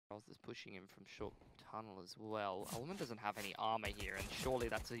Miles is pushing him from short tunnel as well. Element doesn't have any armor here, and surely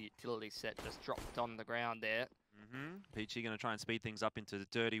that's a utility set just dropped on the ground there. Vici going to try and speed things up into the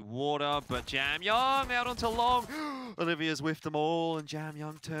dirty water, but Jam Young out onto long. Olivia's whiffed them all, and Jam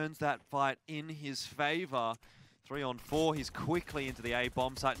Young turns that fight in his favor. 3 on 4, he's quickly into the A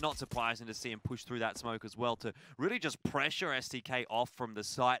bomb site. Not surprising to see him push through that smoke as well to really just pressure STK off from the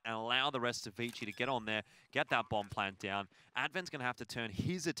site and allow the rest of Vici to get on there, get that bomb plant down. Advent's going to have to turn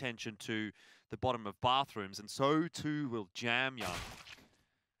his attention to the bottom of bathrooms, and so too will Jam Young.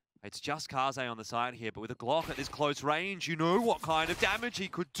 It's just Kaze on the side here, but with a Glock at this close range, you know what kind of damage he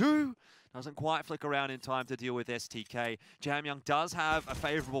could do. Doesn't quite flick around in time to deal with STK. Jam Young does have a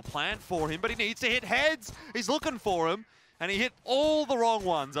favorable plan for him, but he needs to hit heads. He's looking for him, and he hit all the wrong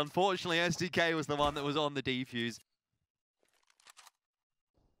ones. Unfortunately, STK was the one that was on the defuse.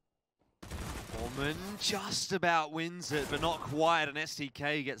 Orman just about wins it, but not quite, and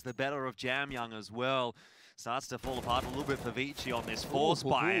STK gets the better of Jam Young as well. Starts to fall apart a little bit for Vici on this force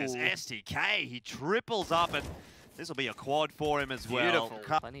buy as STK, he triples up, and this will be a quad for him as well.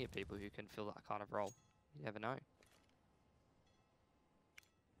 Beautiful. Plenty of people who can fill that kind of role. You never know.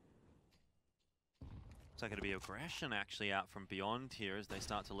 Looks like it'll be aggression actually out from beyond here as they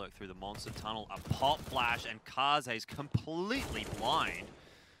start to lurk through the monster tunnel. A pop flash, and Kaze's completely blind.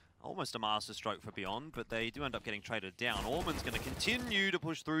 Almost a master stroke for beyond, but they do end up getting traded down. Orman's going to continue to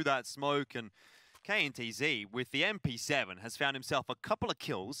push through that smoke, and KNTZ, with the MP7, has found himself a couple of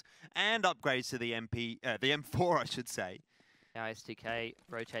kills and upgrades to the M4, I should say. Now STK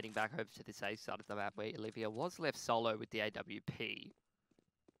rotating back over to this A side of the map where Olivia was left solo with the AWP.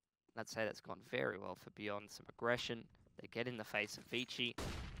 I'd say that's gone very well for Beyond. Some aggression. They get in the face of Vici.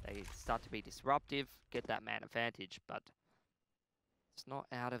 They start to be disruptive, get that man advantage, but it's not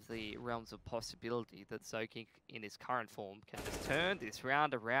out of the realms of possibility that Zoking in his current form can just turn this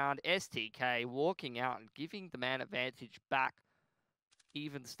round around. STK walking out and giving the man advantage back.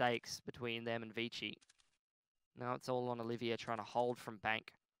 Even stakes between them and Vici. Now it's all on Olivia trying to hold from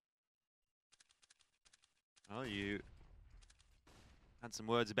bank. Oh, you had some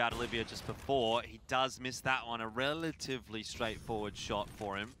words about Olivia just before. He does miss that one. A relatively straightforward shot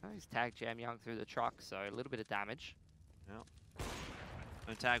for him. Oh, he's tagged Jam Young through the truck, so a little bit of damage. Yeah.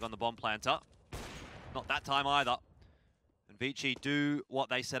 No tag on the bomb planter. Not that time either. And Vici do what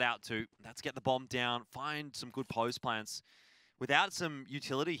they set out to. That's get the bomb down, find some good post plants. Without some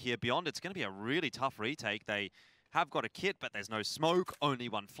utility here beyond, it's going to be a really tough retake. They have got a kit, but there's no smoke, only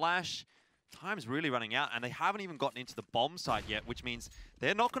one flash. Time's really running out, and they haven't even gotten into the bomb site yet, which means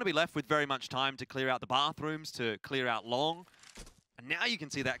they're not going to be left with very much time to clear out the bathrooms, to clear out long. And now you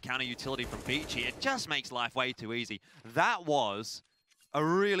can see that counter utility from Vici. It just makes life way too easy. That was a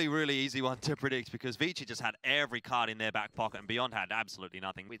really, really easy one to predict because Vici just had every card in their back pocket and Beyond had absolutely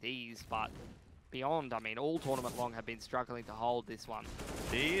nothing. With ease, but Beyond, I mean, all tournament long have been struggling to hold this one.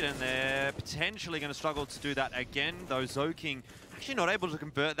 Indeed, and they're potentially going to struggle to do that again, though Zoking actually not able to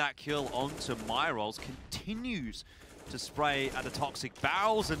convert that kill onto Myrolls, continues to spray at the toxic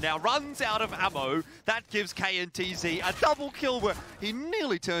barrels and now runs out of ammo. That gives KNTZ a double kill where he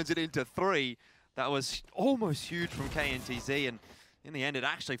nearly turns it into 3. That was almost huge from KNTZ, and in the end, it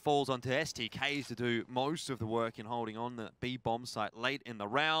actually falls onto STKs to do most of the work in holding on the B bomb site late in the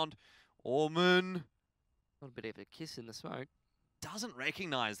round. Orman, A little bit of a kiss in the smoke. Doesn't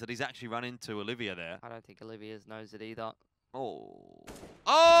recognize that he's actually run into Olivia there. I don't think Olivia knows it either. Oh!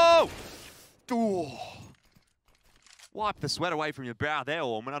 Oh! Ooh. Wipe the sweat away from your brow there,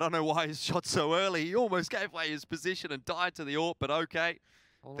 Orman. I don't know why he's shot so early. He almost gave away his position and died to the AWP, but okay.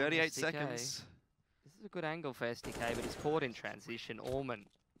 38 seconds. This is a good angle for STK, but he's caught in transition. Orman.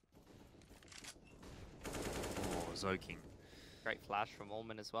 Oh, Zoking. Great flash from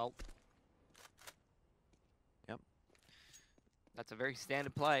Orman as well. Yep. That's a very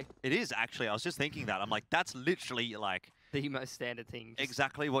standard play. It is, actually. I was just thinking that. I'm like, that's literally, like, the most standard thing.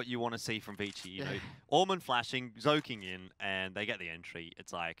 exactly what you want to see from Vici. You know, Orman flashing, Zoking in, and they get the entry.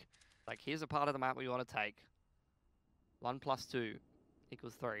 It's like, here's a part of the map we want to take. 1 + 2 =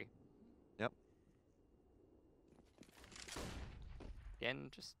 3. Yep.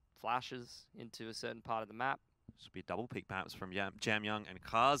 Again, just flashes into a certain part of the map. this will be a double peek perhaps from Jam Young and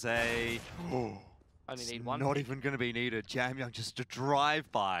Kaze. Oh, only need one. Not even going to be needed. Jam Young just to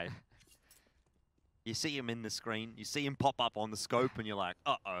drive by. You see him in the screen, you see him pop up on the scope, and you're like,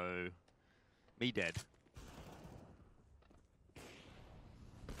 uh-oh, me dead.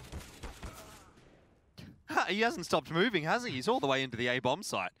 He hasn't stopped moving, has he? He's all the way into the A bomb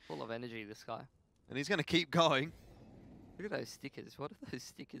site. Full of energy, this guy. And he's going to keep going. Look at those stickers. What are those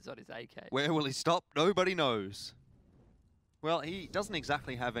stickers on his AK? Where will he stop? Nobody knows. Well, he doesn't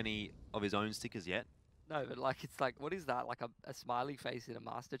exactly have any of his own stickers yet. No, but like, it's like, what is that? Like a smiley face in a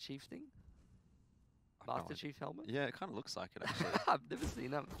Master Chief thing? Master Chief helmet? Yeah, it kind of looks like it, actually. I've never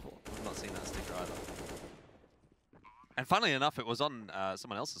seen that before. I've not seen that sticker either. And funnily enough, it was on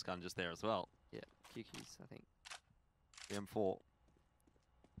someone else's gun just there as well. Yeah, QQ's, I think. The M4.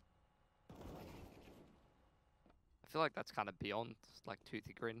 I feel like that's kind of beyond, like,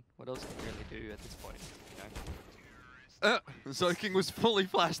 toothy grin. What else can you really do at this point, you know? Zoking was fully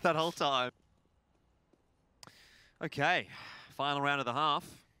flashed that whole time. Okay, final round of the half.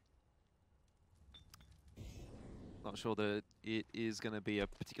 Not sure that it is going to be a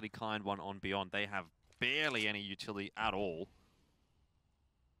particularly kind one on Beyond. They have barely any utility at all.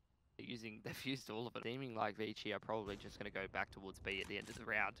 They've used all of it. Seeming like Vici are probably just going to go back towards B at the end of the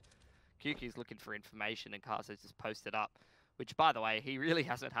round. QQ's looking for information and Carso's just posted up. Which, by the way, he really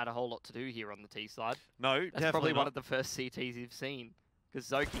hasn't had a whole lot to do here on the T side. No, That's definitely probably not. one of the first CTs you've seen. Because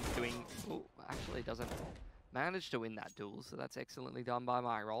Zoking's doing... Oh, actually doesn't manage to win that duel. So that's excellently done by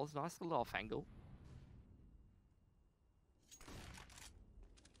my rolls. Nice little off angle.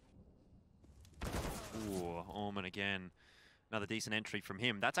 Ooh, Orman again. Another decent entry from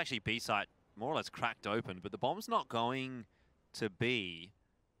him. That's actually B site more or less cracked open, but the bomb's not going to be.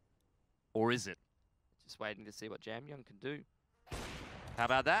 Or is it? Just waiting to see what Jamyoung can do. How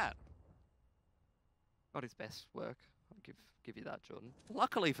about that? Not his best work. I'll give you that, Jordan.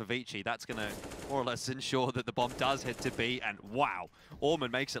 Luckily for Vici, that's going to more or less ensure that the bomb does head to B, and wow,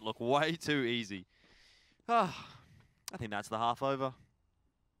 Orman makes it look way too easy. I think that's the half over.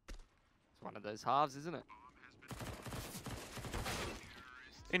 It's one of those halves, isn't it?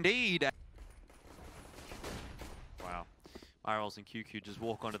 Indeed. Wow. Irals and QQ just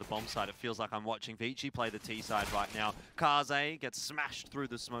walk onto the bomb side. It feels like I'm watching Vici play the T side right now. Kaze gets smashed through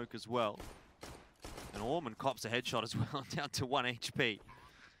the smoke as well. And Orman cops a headshot as well, down to 1 HP.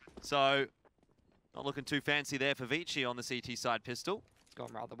 So, not looking too fancy there for Vici on the CT side pistol. It's gone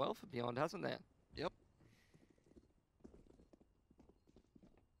rather well for Beyond, hasn't it? Yep.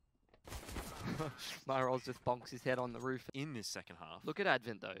 Myrolls just bonks his head on the roof. In this second half. Look at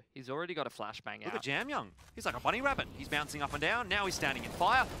Advent, though. He's already got a flashbang out. Look at Jamyoung. He's like a bunny rabbit. He's bouncing up and down. Now he's standing in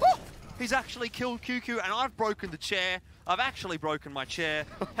fire. Oh! He's actually killed QQ, and I've broken the chair. I've actually broken my chair.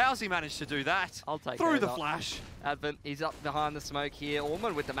 How's he managed to do that? I'll take Through the over. flash. Advent, he's up behind the smoke here.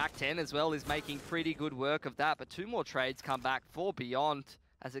 Orman with the Mac 10 as well is making pretty good work of that, but two more trades come back for Beyond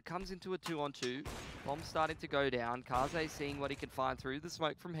as it comes into a 2-on-2. Bomb's starting to go down. Kaze seeing what he can find through the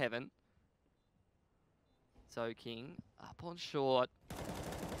smoke from heaven. So King up on short.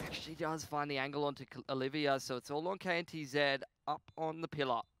 Actually does find the angle onto Olivia, so it's all on KNTZ up on the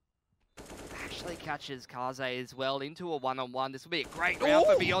pillar. Actually catches Kaze as well into a one-on-one. This will be a great round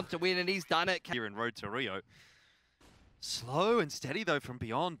for Beyond to win, and he's done it. Here in Road to Rio. Slow and steady though from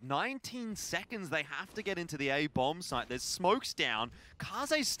Beyond. 19 seconds they have to get into the A bomb site. There's smokes down.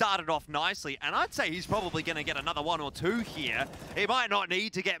 Kaze started off nicely, and I'd say he's probably going to get another 1 or 2 here. He might not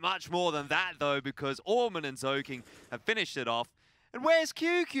need to get much more than that though, because Orman and Zoking have finished it off. And where's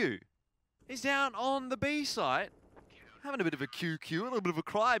QQ? He's down on the B site, having a bit of a QQ, a little bit of a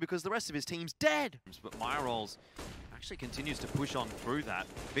cry because the rest of his team's dead. But Myrolls actually continues to push on through that.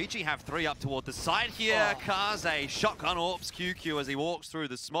 Vici have 3 up toward the side here. Kaze shotgun AWPs QQ as he walks through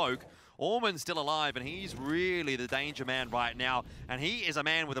the smoke. Orman's still alive, and he's really the danger man right now. And he is a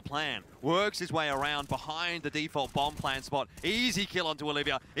man with a plan. Works his way around behind the default bomb plan spot. Easy kill onto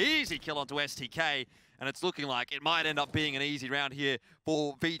Olivia. Easy kill onto STK. And it's looking like it might end up being an easy round here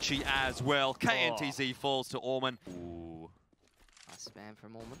for Vici as well. KNTZ falls to Orman. Ooh. Nice spam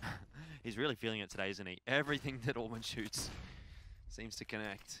from Orman. He's really feeling it today, isn't he? Everything that Orman shoots seems to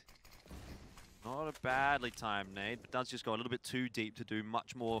connect. Not a badly timed nade, but does just go a little bit too deep to do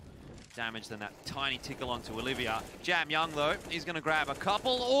much more damage than that tiny tickle onto Olivia. Jamyoung, though, he's going to grab a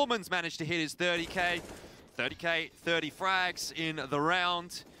couple. Orman's managed to hit his 30k. 30k, 30 frags in the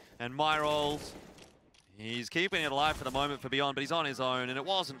round. And Myrolls, he's keeping it alive for the moment for Beyond, but he's on his own, and it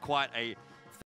wasn't quite a